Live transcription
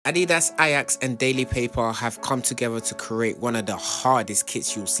Adidas, Ajax and Daily Paper have come together to create one of the hardest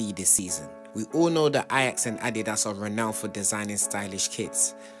kits you'll see this season. We all know that Ajax and Adidas are renowned for designing stylish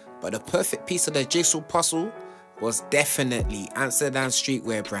kits, but the perfect piece of the jigsaw puzzle was definitely Amsterdam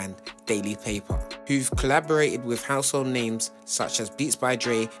streetwear brand Daily Paper, who've collaborated with household names such as Beats by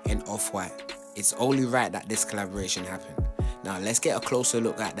Dre and Off-White. It's only right that this collaboration happened. Now let's get a closer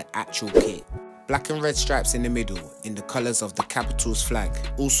look at the actual kit. Black and red stripes in the middle, in the colours of the Capitals flag.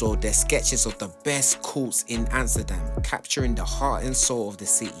 Also, there's sketches of the best courts in Amsterdam, capturing the heart and soul of the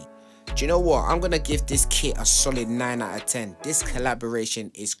city. Do you know what? I'm gonna give this kit a solid 9 out of 10. This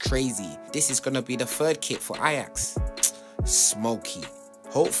collaboration is crazy. This is gonna be the third kit for Ajax. Smoky.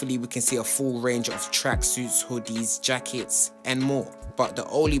 Hopefully we can see a full range of tracksuits, hoodies, jackets and more. But the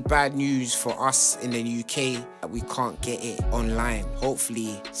only bad news for us in the UK, that we can't get it online.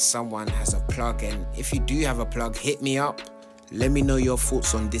 Hopefully someone has a plug, and if you do have a plug, hit me up. Let me know your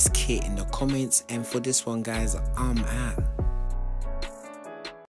thoughts on this kit in the comments, and for this one guys, I'm out.